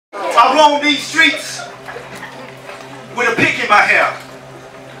I roam these streets with a pick in my hair.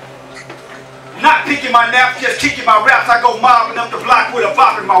 Not picking my naps, just kicking my raps. I go mobbing up the block with a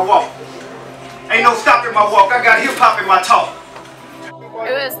bop in my walk. Ain't no stopping my walk. I got hip hop in my talk.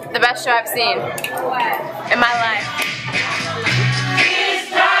 It was the best show I've seen in my life.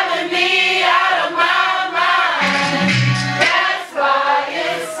 It's driving me out of my mind. That's why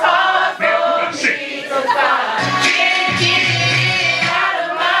it's hard for me to find. Can't get it out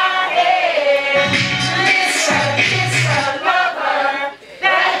of my head. It's a lover.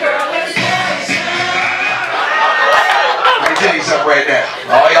 That girl is Let me tell you something right now.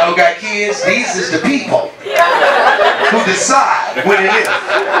 All y'all who got kids, these is the people who decide when it is.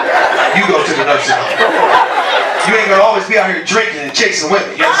 You go to the nursing home. You ain't gonna always be out here drinking and chasing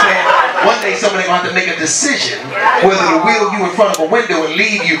women. You understand? One day somebody gonna have to make a decision whether to wheel you in front of a window and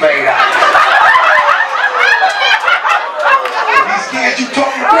leave you made out. These kids you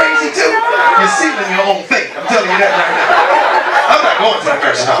talking crazy to, you're sealing your own fate. I'm telling you that right now. I'm not going to the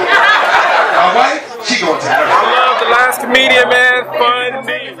nursing home. My wife, she going to the nursing home. I love the last comedian, man.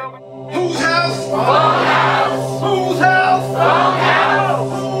 Funny. Whose house? Whose house? Whose house?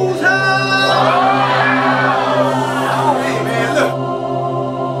 Whose house? Hey man, look.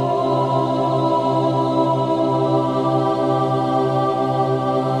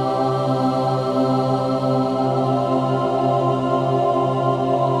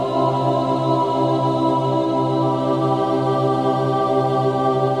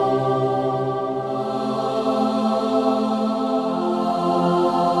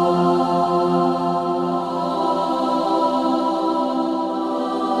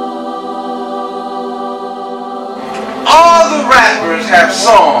 All the rappers have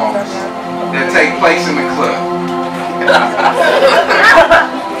songs that take place in the club.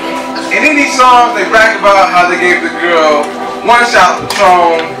 And in these songs, they brag about how they gave the girl 1 shot of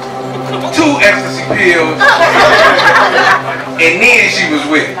Patron, 2 ecstasy pills, and then she was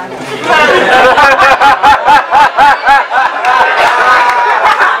with it.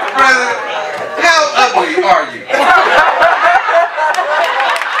 Brother, how ugly are you?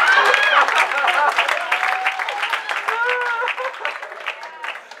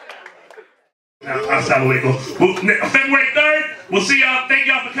 Assalamualaikum. February 3rd, we'll see y'all. Thank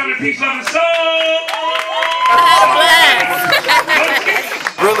y'all for coming. Peace, love, and soul.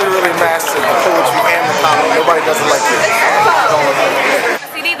 Really massive. The poetry and the comedy. Nobody does it like this.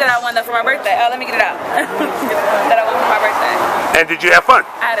 CD that I won for my birthday. Oh, let me get it out. That I won for my birthday. And did you have fun?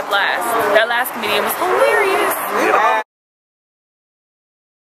 I had a blast. That last comedian was hilarious.